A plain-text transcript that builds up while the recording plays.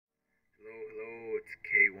it's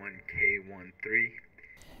K1K13.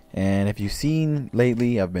 And if you've seen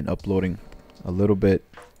lately, I've been uploading a little bit,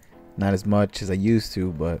 not as much as I used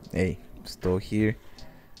to, but hey, I'm still here.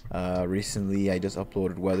 Recently I just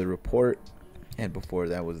uploaded weather report, and before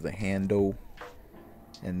that was the Hando,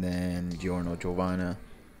 and then Giorno Giovanna,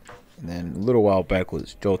 and then a little while back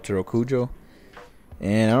was Jotaro Kujo.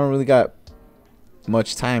 And I don't really got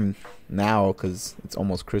much time now because it's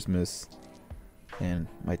almost Christmas and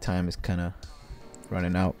my time is kind of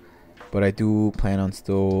running out, but I do plan on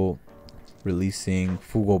still releasing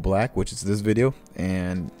Fugo Black, which is this video,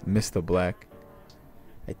 and Mr. Black.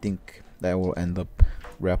 I think that will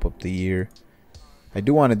wrap up the year. I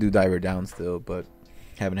do want to do Diver Down still, but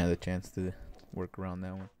haven't had a chance to work around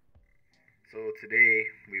that one. So today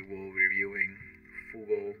we will be reviewing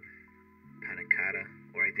Fugo Pannacotta,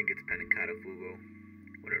 or I think it's Pannacotta Fugo,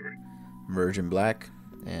 whatever. Virgin Black,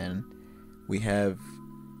 and we have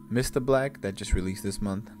Mr. Black that just released this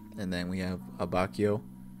month, and then we have Abakio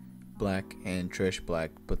Black and Trish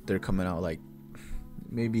Black, but they're coming out like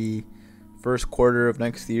maybe first quarter of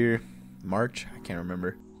next year, March, I can't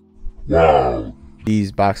remember. Wow.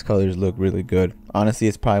 These box colors look really good. Honestly,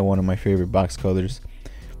 it's probably one of my favorite box colors,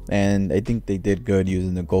 and I think they did good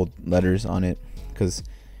using the gold letters on it because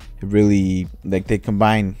it really, like, they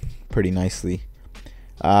combine pretty nicely.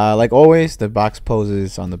 Like always, the box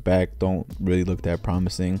poses on the back don't really look that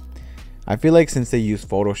promising. I feel like since they use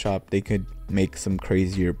Photoshop, they could make some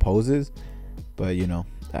crazier poses, but you know,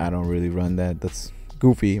 I don't really run that. That's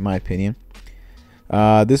goofy in my opinion.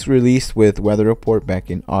 This released with weather report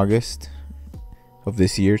back in August of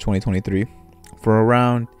this year, 2023, for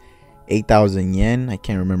around 8,000 yen. I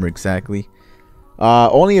can't remember exactly.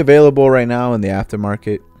 Only available right now in the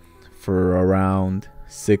aftermarket for around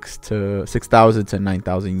 6,000 to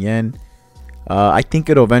 9,000 yen. I think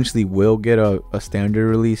it eventually will get a standard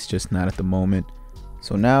release, just not at the moment.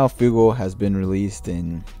 So now Fugo has been released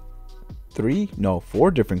in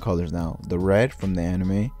 4 different colors now. The red from the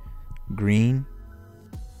anime, green,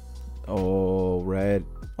 red.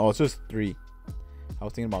 Oh, it's just 3. I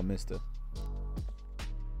was thinking about Mista. So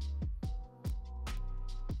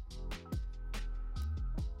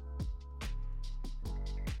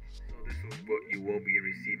this is what you will be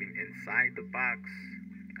receiving inside the box.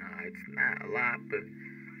 It's not a lot, but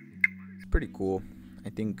It's pretty cool. I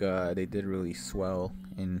think they did really swell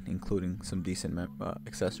in including some decent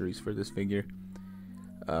accessories for this figure.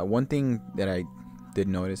 One thing that I did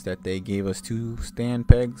notice that they gave us 2 stand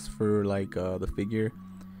pegs for like the figure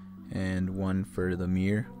and 1 for the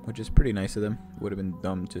mirror, which is pretty nice of them. Would have been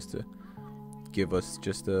dumb just to give us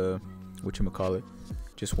just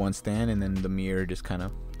just 1 stand and then the mirror just kind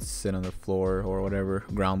of sit on the floor or whatever,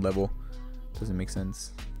 ground level. Doesn't make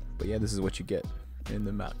sense. But yeah, this is what you get in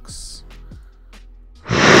the box.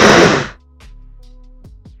 I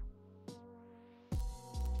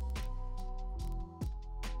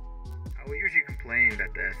would usually complain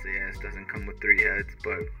that the SAS doesn't come with 3 heads,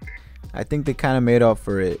 but I think they kind of made up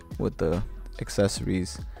for it with the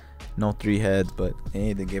accessories. No 3 heads, but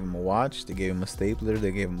hey, they gave him a watch, they gave him a stapler,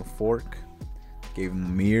 they gave him a fork, gave him a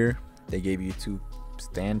mirror, they gave you 2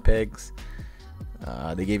 stand pegs.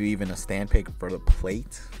 They gave you even a stand peg for the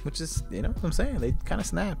plate, which is, you know what I'm saying, they kind of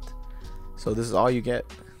snapped. So this is all you get,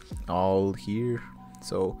 all here.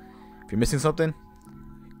 So if you're missing something,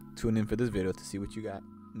 tune in for this video to see what you got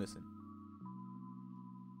missing.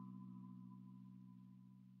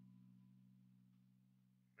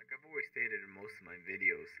 like I've always stated in most of my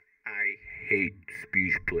videos, I hate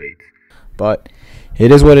speech plates. But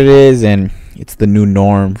it is what it is, and it's the new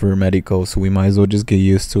norm for Medico, so we might as well just get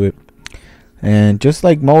used to it. And just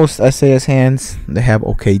like most SAS hands, they have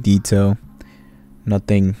okay detail,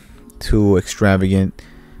 nothing too extravagant,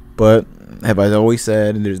 but have I always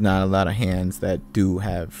said, there's not a lot of hands that do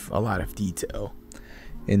have a lot of detail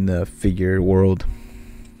in the figure world.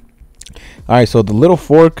 Alright, so the little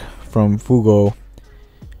fork from Fugo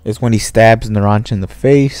is when he stabs Narancha in the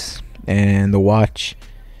face, and the watch,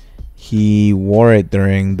 he wore it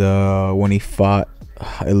during when he fought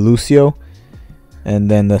Elucio.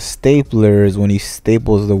 And then the stapler is when he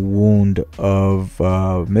staples the wound of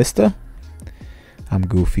Mista. I'm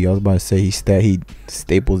goofy. I was about to say he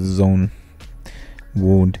staples his own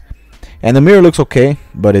wound. And the mirror looks okay,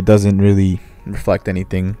 but it doesn't really reflect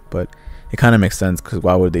anything. But it kind of makes sense, because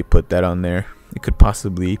why would they put that on there? It could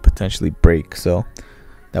potentially break, so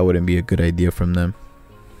that wouldn't be a good idea from them.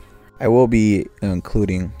 I will be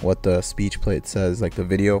including what the speech plate says, like the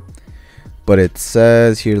video. But it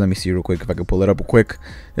says here, let me see real quick if I can pull it up real quick.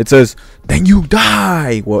 It says, "Then you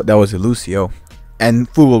die." Well, that was Elucio. And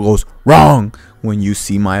Fugo goes, "Wrong. When you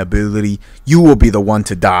see my ability, you will be the one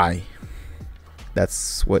to die."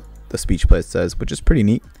 That's what the speech plate says, which is pretty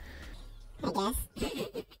neat. I guess.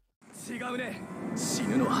 違うね。死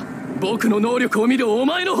ぬのは僕の能力を見るお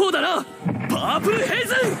前の方だな。パープルヘイ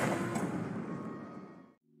ズン。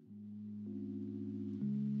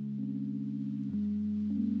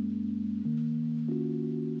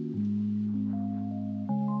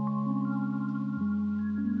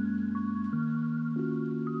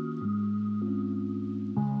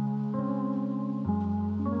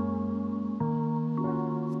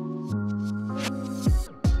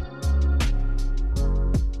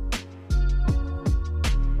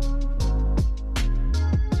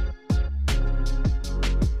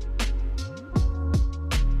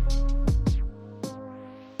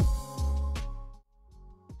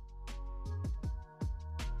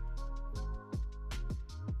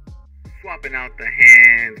Swapping out the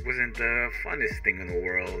hands wasn't the funnest thing in the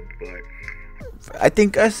world, but I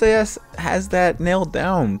think SAS has that nailed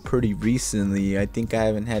down pretty recently. I think I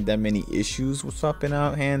haven't had that many issues with swapping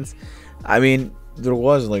out hands. I mean, there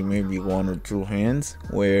was like maybe 1 or 2 hands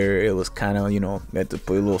where it was kind of, you had to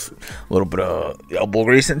put a little bit of elbow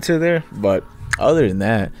grease into there. But other than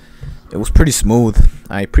that, it was pretty smooth.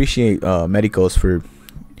 I appreciate Medicos for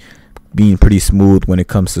being pretty smooth when it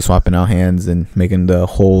comes to swapping out hands and making the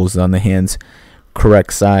holes on the hands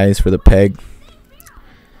correct size for the peg.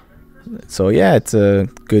 So yeah, it's a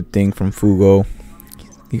good thing from Fugo.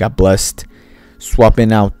 He got blessed.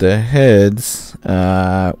 Swapping out the heads,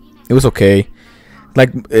 it was okay.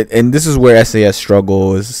 And this is where SAS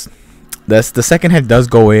struggles. That's the second head does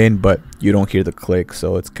go in, but you don't hear the click,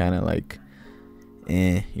 so it's kind of like,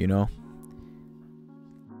 you know.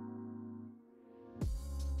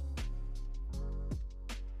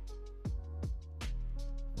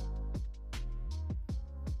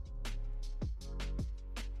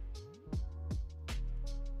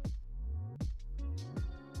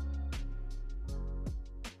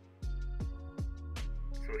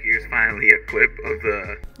 so here's finally a clip of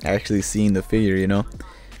the Actually seeing the figure,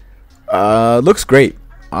 looks great.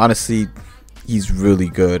 Honestly, he's really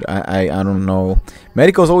good. I don't know.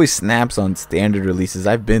 Medicos always snaps on standard releases.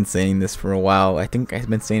 I've been saying this for a while. I think I've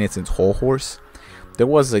been saying it since Whole Horse. There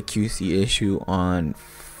was a QC issue on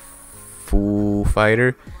Foo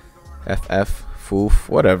Fighter, Foof,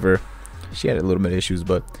 whatever. She had a little bit of issues,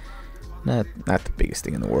 but not the biggest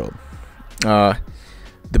thing in the world.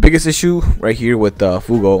 The biggest issue right here with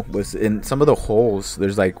Fugo was in some of the holes.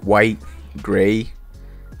 There's like white, gray.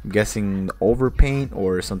 I'm guessing overpaint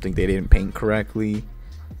or something they didn't paint correctly.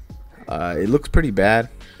 It looks pretty bad.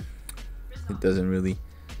 It doesn't really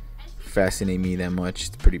fascinate me that much.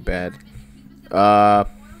 It's pretty bad. The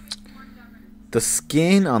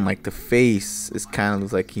skin on like the face is kind of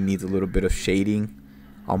looks like he needs a little bit of shading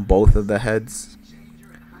on both of the heads.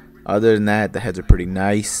 Other than that, the heads are pretty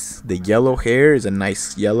nice. The yellow hair is a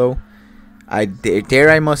nice yellow. I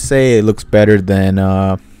must say it looks better than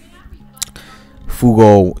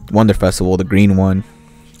Fugo Wonder Festival, the green one.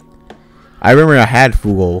 I remember I had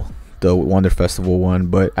Fugo, the Wonder Festival one,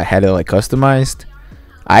 but I had it like customized.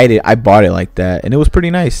 I bought it like that, and it was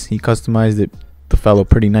pretty nice. He customized it, the fellow,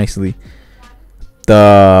 pretty nicely.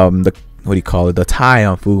 The what do you call it? The tie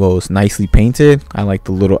on Fugo is nicely painted. I like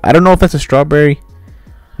the little. I don't know if that's a strawberry.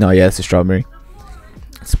 No, yeah, it's a strawberry.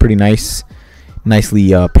 It's pretty nice,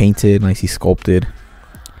 nicely painted, nicely sculpted.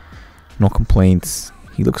 No complaints.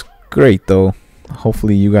 He looks great though.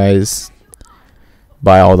 Hopefully you guys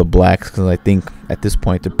buy all the blacks, because I think at this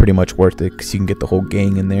point they're pretty much worth it, because you can get the whole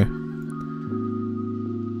gang in there.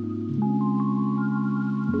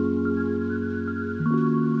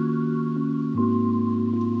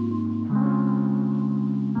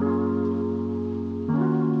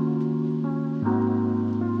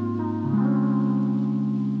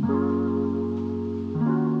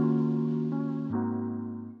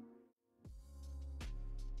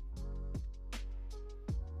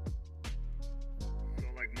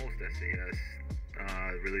 Most SAS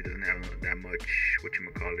really doesn't have that much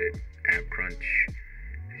ab crunch.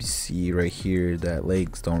 You see right here that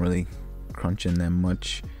legs don't really crunch in that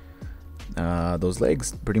much. Those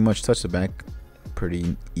legs pretty much touch the back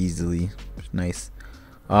pretty easily. Nice.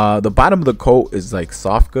 The bottom of the coat is like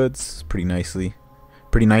soft goods, pretty nice.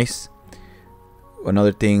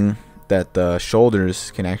 Another thing, that the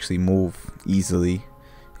shoulders can actually move easily.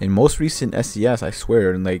 In most recent SES, I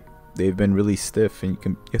swear, and like they've been really stiff, and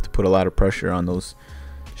you have to put a lot of pressure on those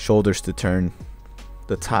shoulders to turn.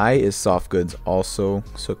 The tie is soft goods also,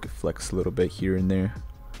 so it could flex a little bit here and there,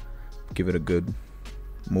 give it a good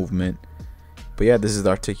movement. But yeah, this is the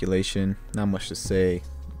articulation. Not much to say.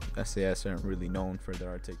 SAS aren't really known for their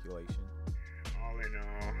articulation. All in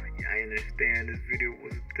all, yeah, I understand this video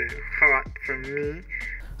was a bit hot for me.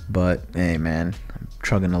 But hey man, I'm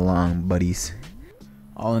trugging along, buddies.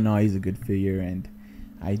 All in all, he's a good figure, and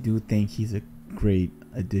I do think he's a great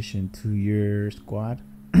addition to your squad.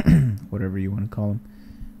 Whatever you want to call him.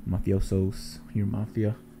 Mafiosos, your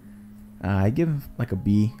mafia. I give him like a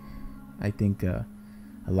B. I think a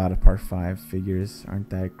lot of part 5 figures aren't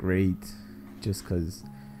that great, just because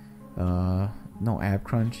no ab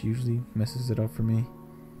crunch usually messes it up for me.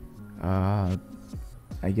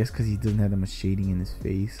 I guess because he doesn't have that much shading in his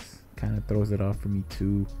face, kind of throws it off for me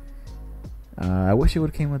too. I wish it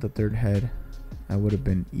would have came with a third head. I would have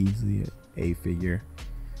been easily a figure.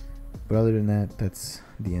 But other than that, that's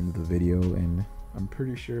the end of the video, and I'm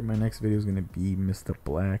pretty sure my next video is gonna be Mr.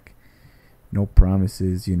 Black. No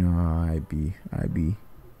promises, you know how I be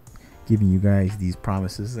giving you guys these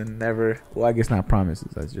promises and never, well, I guess not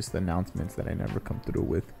promises, that's just announcements that I never come through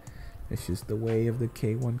with. It's just the way of the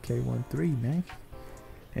K1K13, man.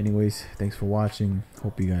 Anyways, thanks for watching.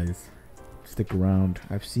 Hope you guys stick around.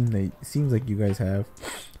 I've seen that it seems like you guys have.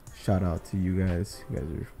 Shout out to you guys. You guys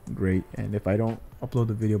are great. And if I don't upload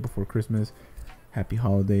the video before Christmas, happy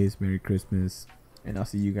holidays, Merry Christmas, and I'll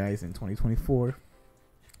see you guys in 2024.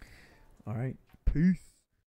 All right, peace.